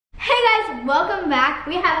welcome back.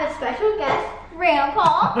 We have a special guest,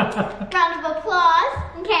 Grandpa. Round of applause.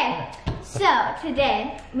 Okay, so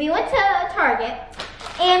today we went to Target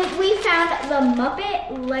and we found the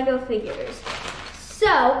Muppet Lego figures.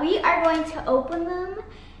 So we are going to open them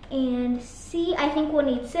and see. I think we'll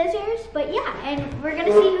need scissors, but yeah, and we're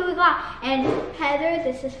gonna see who we got. And Heather,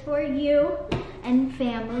 this is for you and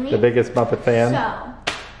family. The biggest Muppet fan. So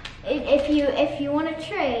if you want to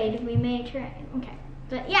trade, we may trade. Okay,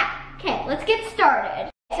 but yeah. Okay, let's get started.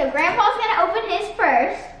 So Grandpa's gonna open his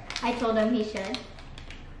first. I told him he should.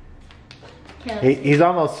 Okay, He's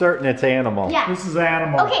almost certain it's animal. yeah. This is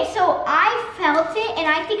animal. Okay, so I felt it and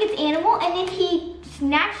I think it's animal, and then he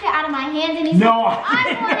snatched it out of my hands and he's No, like,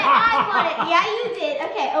 I I want it. Yeah, you did.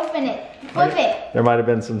 Okay, open it. Flip it. There might have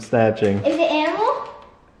been some snatching. Is it animal?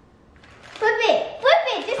 Flip it. Flip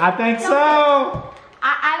it. Just I think dump so. it.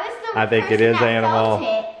 I was the I think it person is that animal.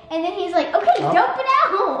 felt it, and then he's like, okay, dump it out.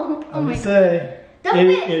 Let me say. Dump It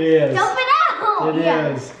it. is. Dump it out. It Yeah.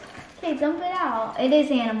 is. Okay, dump it out. It is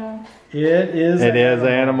animal. It is. It is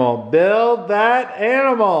animal. Build that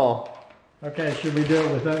animal. Okay, should we do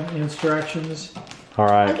it with the instructions? All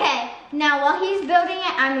right. Okay, now while he's building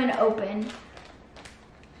it, I'm gonna open.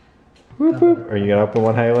 Whoop, whoop. Are you gonna open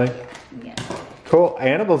one, Haley? Yeah. Cool.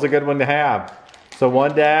 Animal's a good one to have. So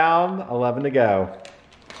 1 down, 11 to go.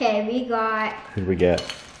 Okay, we got. Who did we get?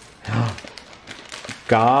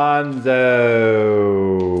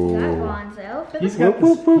 Gonzo. Gonzo. He's got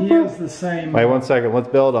Whoop, whoop, he whoop. has the same. Wait 1 second. Let's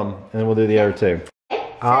build them, and then we'll do the other two. Okay,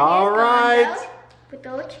 so All here's right. Gonzo with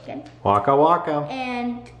the little chicken, Waka waka.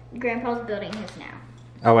 and Grandpa's building his now.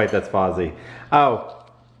 Oh wait, that's Fozzie. Oh,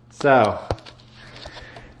 so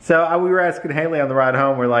we were asking Haley on the ride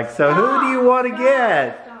home. We're like, so who do you want to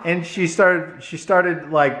get? And she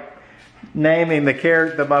started like naming the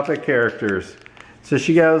Muppet characters. So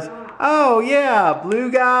she goes, oh yeah,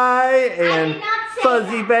 Blue Guy and did not say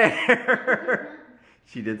Fuzzy that. Bear.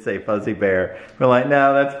 She did say Fuzzy Bear. We're like,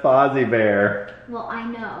 no, that's Fozzie Bear. Well, I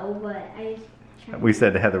know, but I just. We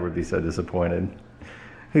said Heather would be so disappointed.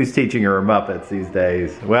 Who's teaching her Muppets these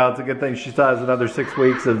days? Well, it's a good thing she still has another 6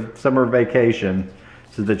 weeks of summer vacation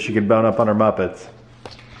so that she can bone up on her Muppets.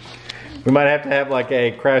 We might have to have like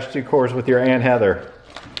a crash 2 course with your Aunt Heather.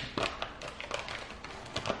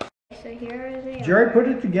 So here are the. Jerry put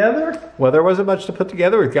it together? Well, there wasn't much to put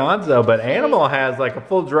together with Gonzo, but Animal has like a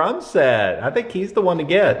full drum set. I think he's the one to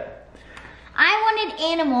get. I wanted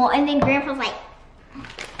animal, and then Grandpa's like,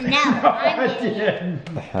 no, I'm getting it.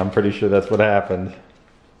 I'm pretty sure that's what happened.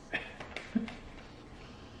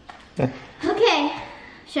 Okay,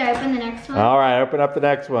 should I open the next one? All right, open up the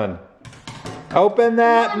next one. Open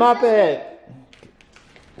that Come on, Muppet.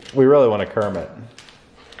 We really want a Kermit.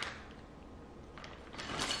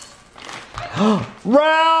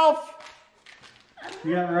 Ralph!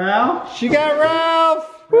 You got Ralph? She got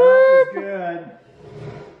Ralph! Ralph Woo! is good.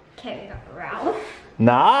 Okay, we got Ralph.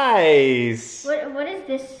 Nice! What is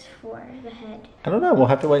this for, the head? I don't know, we'll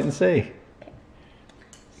have to wait and see.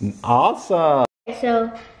 Awesome!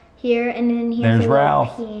 So here, and then here's There's a little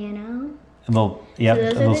Ralph. piano. A little, yep, So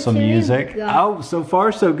those a are little the some two music. we got. Oh, so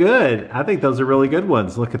far so good. I think those are really good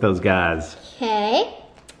ones. Look at those guys. Okay,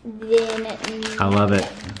 then. I love it.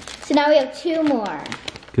 So now we have 2 more.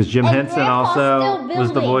 Because Jim And Henson Grandpa's also still was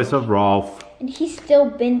the building. voice of Rolf. And he's still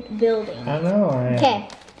been building. I know. Okay.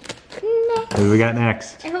 Next. Who do we got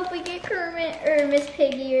next? I hope we get Kermit or Miss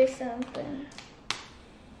Piggy or something.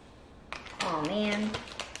 Oh man.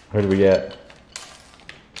 Who do we get?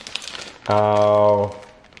 Oh,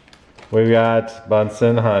 we got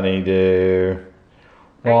Bunsen Honeydew.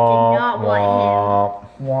 I did not want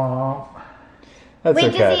him. Womp. That's Wait,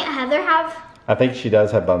 okay. does Aunt Heather have? I think she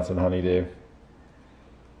does have Bunsen Honeydew.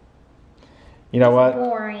 You know what?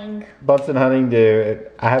 Boring. Bunsen Honeydew,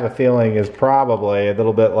 I have a feeling is probably a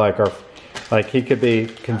little bit like he could be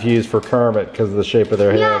confused for Kermit because of the shape of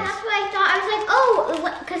their Yeah, heads. that's what I thought. I was like,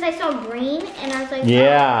 oh, because I saw green, and I was like,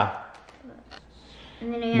 Yeah. oh.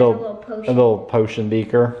 And then I had a little potion. A little potion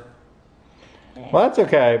beaker. Well, that's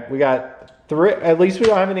okay. We got 3. At least we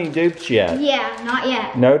don't have any dupes yet. Yeah, not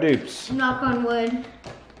yet. No dupes. Knock on wood.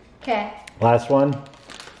 Okay. Last one.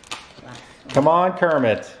 Come on,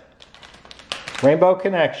 Kermit. Rainbow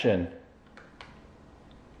Connection.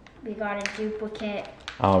 We got a duplicate.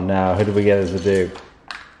 Oh no, who did we get as a dupe?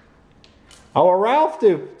 Oh, a Ralph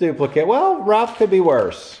duplicate. Well, Ralph could be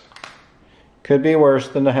worse. Could be worse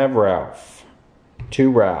than to have Ralph. 2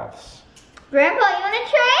 Ralphs. Grandpa, you want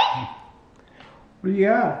to trade? What do you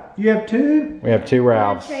got? You have 2? We have 2 Want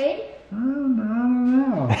Ralphs. to trade? I don't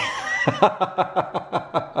know.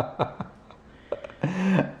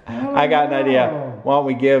 I got an idea. Why don't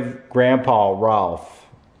we give Grandpa Ralph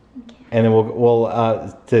and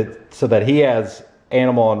then so that he has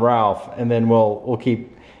Animal and Ralph, and then we'll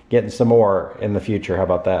keep getting some more in the future. How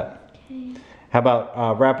about that? Okay. How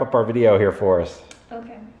about wrap up our video here for us?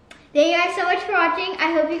 Okay. Thank you guys so much for watching.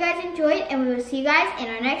 I hope you guys enjoyed, and we will see you guys in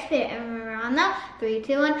our next video. And remember on the 3,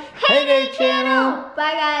 2, 1, Hey Day Channel!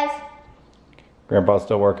 Bye guys. Grandpa's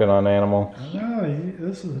still working on Animal. I know,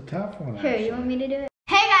 this is a tough one. Here, you want me to do it?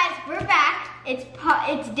 Hey guys, we're back.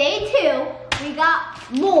 It's day 2. We got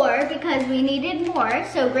more because we needed more.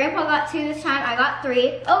 So Grandpa got 2 this time. I got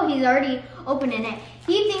 3. Oh, he's already opening it.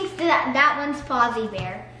 He thinks that one's Fozzie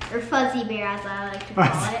Bear, or Fuzzy Bear as I like to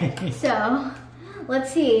call it. So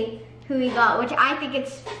let's see who we got, which I think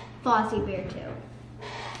it's Fozzie Bear too.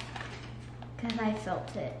 Because I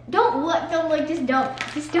felt it. Don't look, just dump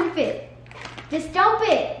it. Just dump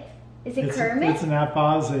it. Is it Kermit? It's not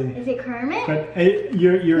Fozzie. Is it Kermit? But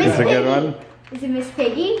you're Miss It's a good one. Is it Miss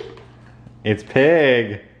Piggy? It's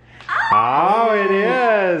Pig. Oh, it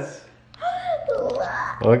is.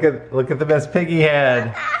 Look at the Miss Piggy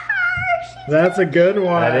head. That's a good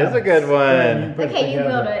one. That is a good one. Okay, you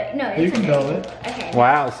build it. No, You it's can okay. build it. Okay.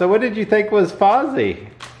 Wow. So what did you think was Fozzie?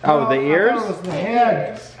 Oh, the ears? I thought it was the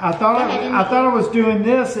head. I thought I was doing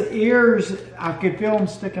this. The ears, I could feel them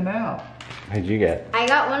sticking out. What'd you get? I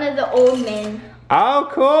got one of the old men. Oh,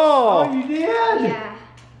 cool. Oh, you did? Yeah.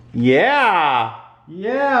 Yeah.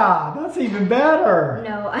 Yeah, that's even better.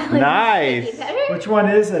 No, I like Nice. Miss Piggy better. Which one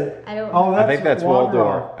is it? I don't Oh, know. I think that's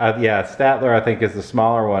Waldorf. Yeah, Statler I think is the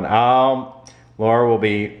smaller one. Laura will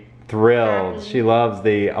be thrilled. Happy. She loves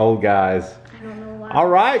the old guys. I don't know why. All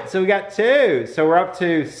right, so we got 2. So we're up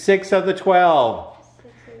to 6 of the 12.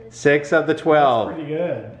 6 of the 12. That's pretty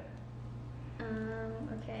good.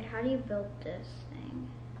 Okay, how do you build this thing?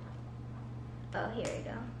 Oh, here we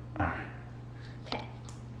go. Okay.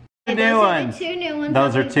 New Those ones. are the 2 new ones.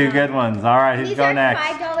 Those that are we 2 got. good ones. All right, who's These going are next?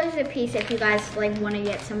 $5 a piece if you guys like want to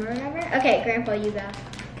get some or whatever. Okay, Grandpa, you go.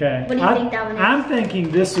 Okay. What do you think that one is? I'm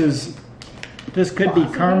thinking this could be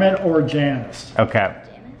Kermit or Janice. Okay. Janice?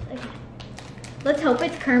 Okay. Let's hope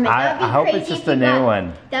it's Kermit. I That would be hope crazy it's just if a you new got-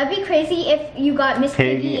 one. That would be crazy if you got Miss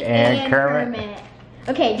Piggy Piggy and Kermit.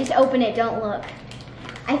 Okay, just open it. Don't look.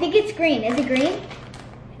 I think it's green. Is it green?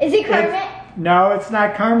 Is it Kermit? No, it's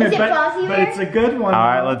not Kermit, Is it but Fozzie Bear? it's a good one. All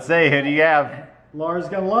right, let's see. Who do you have? Laura's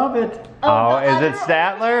gonna love it. Oh, the is it other-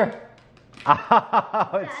 Statler?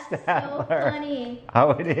 Oh, it's That's Statler. so funny. Oh,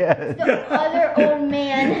 it is. The other old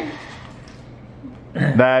man.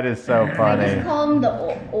 That is so I just funny. call him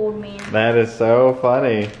the old man. That is so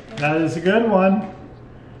funny. That is a good one.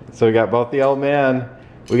 So we got both the old men.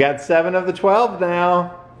 We got 7 of the 12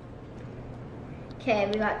 now. Okay,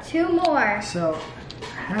 we got 2 more. So,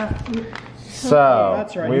 So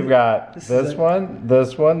That's right. we've got This is this it. one,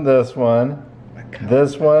 this one, this one,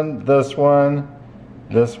 this one, this one,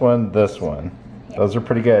 this one, this one. Those are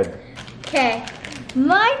pretty good. Okay,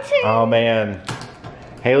 my turn. Oh man,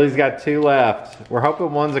 Haley's got 2 left. We're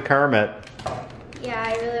hoping one's a Kermit. Yeah,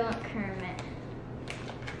 I really want Kermit.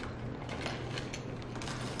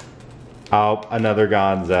 Oh, another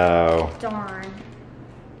Gonzo. Darn.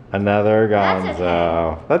 Another That's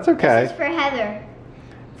Gonzo. That's This okay. is for Heather.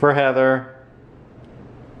 For Heather.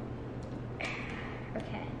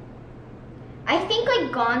 Okay. I think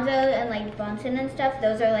like Gonzo and like Bunsen and stuff,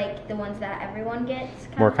 those are like the ones that everyone gets.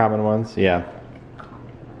 kind More of. common ones, yeah. Common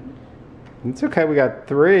ones. It's okay, we got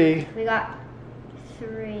 3. We got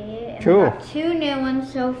 3. And Cool. We got 2 new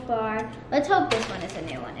ones so far. Let's hope this one is a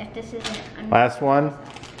new one. If this isn't a new Last one.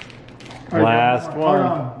 Hold Last on, one.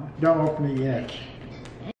 Hold on. Don't open it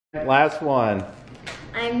yet. Last one.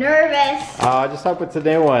 I'm nervous. Oh, I just hope it's a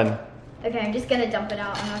new one. Okay, I'm just gonna dump it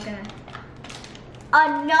out. I'm not gonna.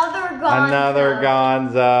 Another Gonzo. Another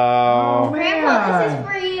Gonzo. Grandpa, this is Man.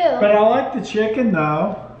 for you. But I like the chicken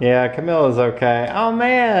though. Yeah, Camilla's okay. Oh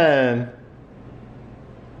man.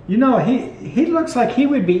 You know, he looks like he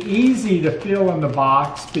would be easy to fill in the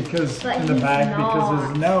box because But in the he's bag not. because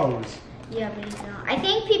his nose. Yeah, but he's not. I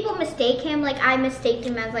think people mistake him, like I mistaked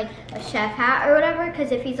him as like a chef hat or whatever,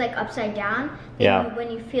 because if he's like upside down, then Yeah. when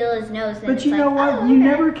you feel his nose, then But it's you know like, what? oh, You okay.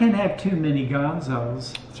 never can have too many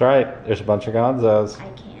Gonzos. That's right. There's a bunch of Gonzos. I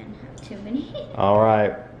can have too many. All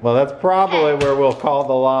right. Well, that's probably where we'll call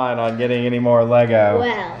the line on getting any more Lego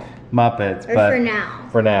Well, Muppets. or but for now.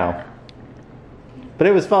 For now. But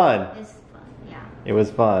it was fun. It's fun, yeah. It was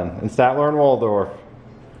fun. And Statler and Waldorf.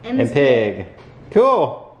 And And Pig.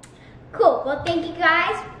 Cool. Cool. Well, thank you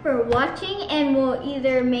guys for watching, and we'll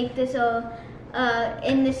either make this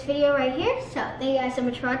in this video right here. So thank you guys so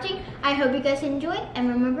much for watching. I hope you guys enjoyed, and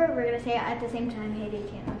remember, we're gonna say it at the same time, Hey Day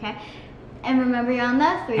Channel, okay? And remember, you're on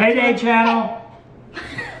the 3, Hey 2, Day 1, Channel.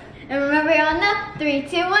 hey. And remember, you're on the 3,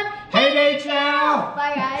 2, 1. Hey Day Channel!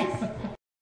 Bye, guys.